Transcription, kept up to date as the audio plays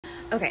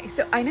Okay,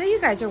 so I know you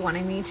guys are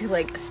wanting me to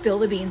like spill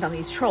the beans on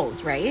these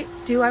trolls, right?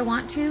 Do I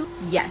want to?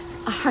 Yes,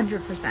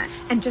 100%.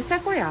 And just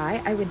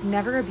FYI, I would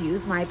never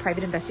abuse my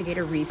private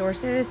investigator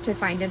resources to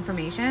find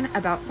information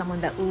about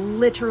someone that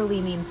literally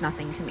means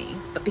nothing to me.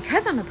 But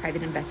because I'm a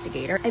private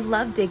investigator, I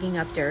love digging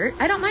up dirt.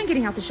 I don't mind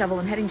getting out the shovel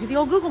and heading to the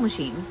old Google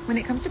machine. When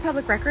it comes to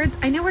public records,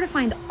 I know where to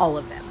find all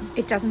of them.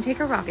 It doesn't take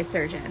a rocket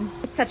surgeon.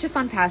 It's such a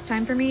fun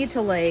pastime for me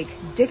to like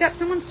dig up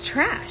someone's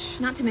trash.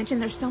 Not to mention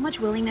there's so much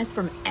willingness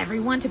from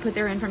everyone to put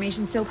their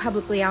information so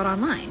publicly out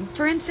online.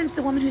 For instance,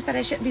 the woman who said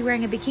I shouldn't be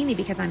wearing a bikini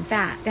because I'm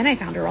fat. Then I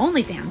found her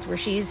OnlyFans where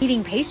she's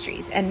eating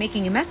pastries and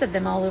making a mess of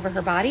them all over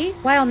her body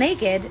while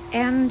naked,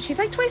 and she's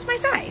like twice my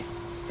size.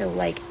 So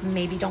like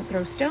maybe don't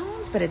throw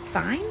stones, but it's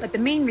fine. But the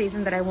main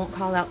reason that I won't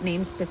call out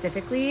names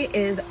specifically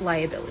is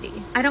liability.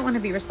 I don't want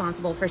to be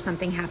responsible for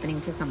something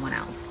happening to someone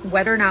else,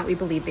 whether or not we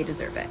believe they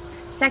deserve it.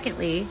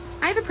 Secondly,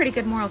 I have a pretty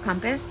good moral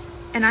compass.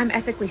 And I'm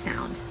ethically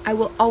sound. I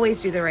will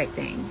always do the right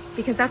thing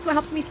because that's what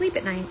helps me sleep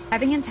at night.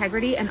 Having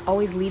integrity and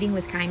always leading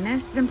with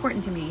kindness is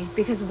important to me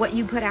because what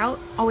you put out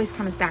always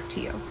comes back to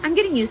you. I'm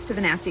getting used to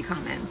the nasty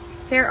comments.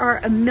 There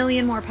are a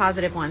million more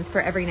positive ones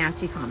for every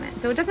nasty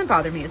comment, so it doesn't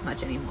bother me as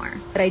much anymore.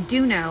 But I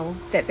do know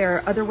that there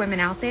are other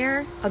women out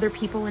there, other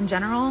people in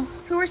general,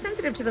 who are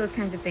sensitive to those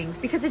kinds of things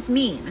because it's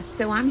mean.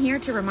 So I'm here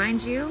to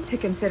remind you to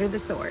consider the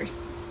source.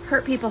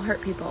 Hurt people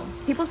hurt people.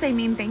 People say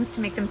mean things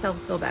to make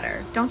themselves feel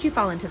better. Don't you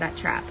fall into that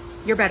trap.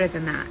 You're better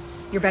than that.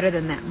 You're better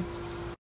than them.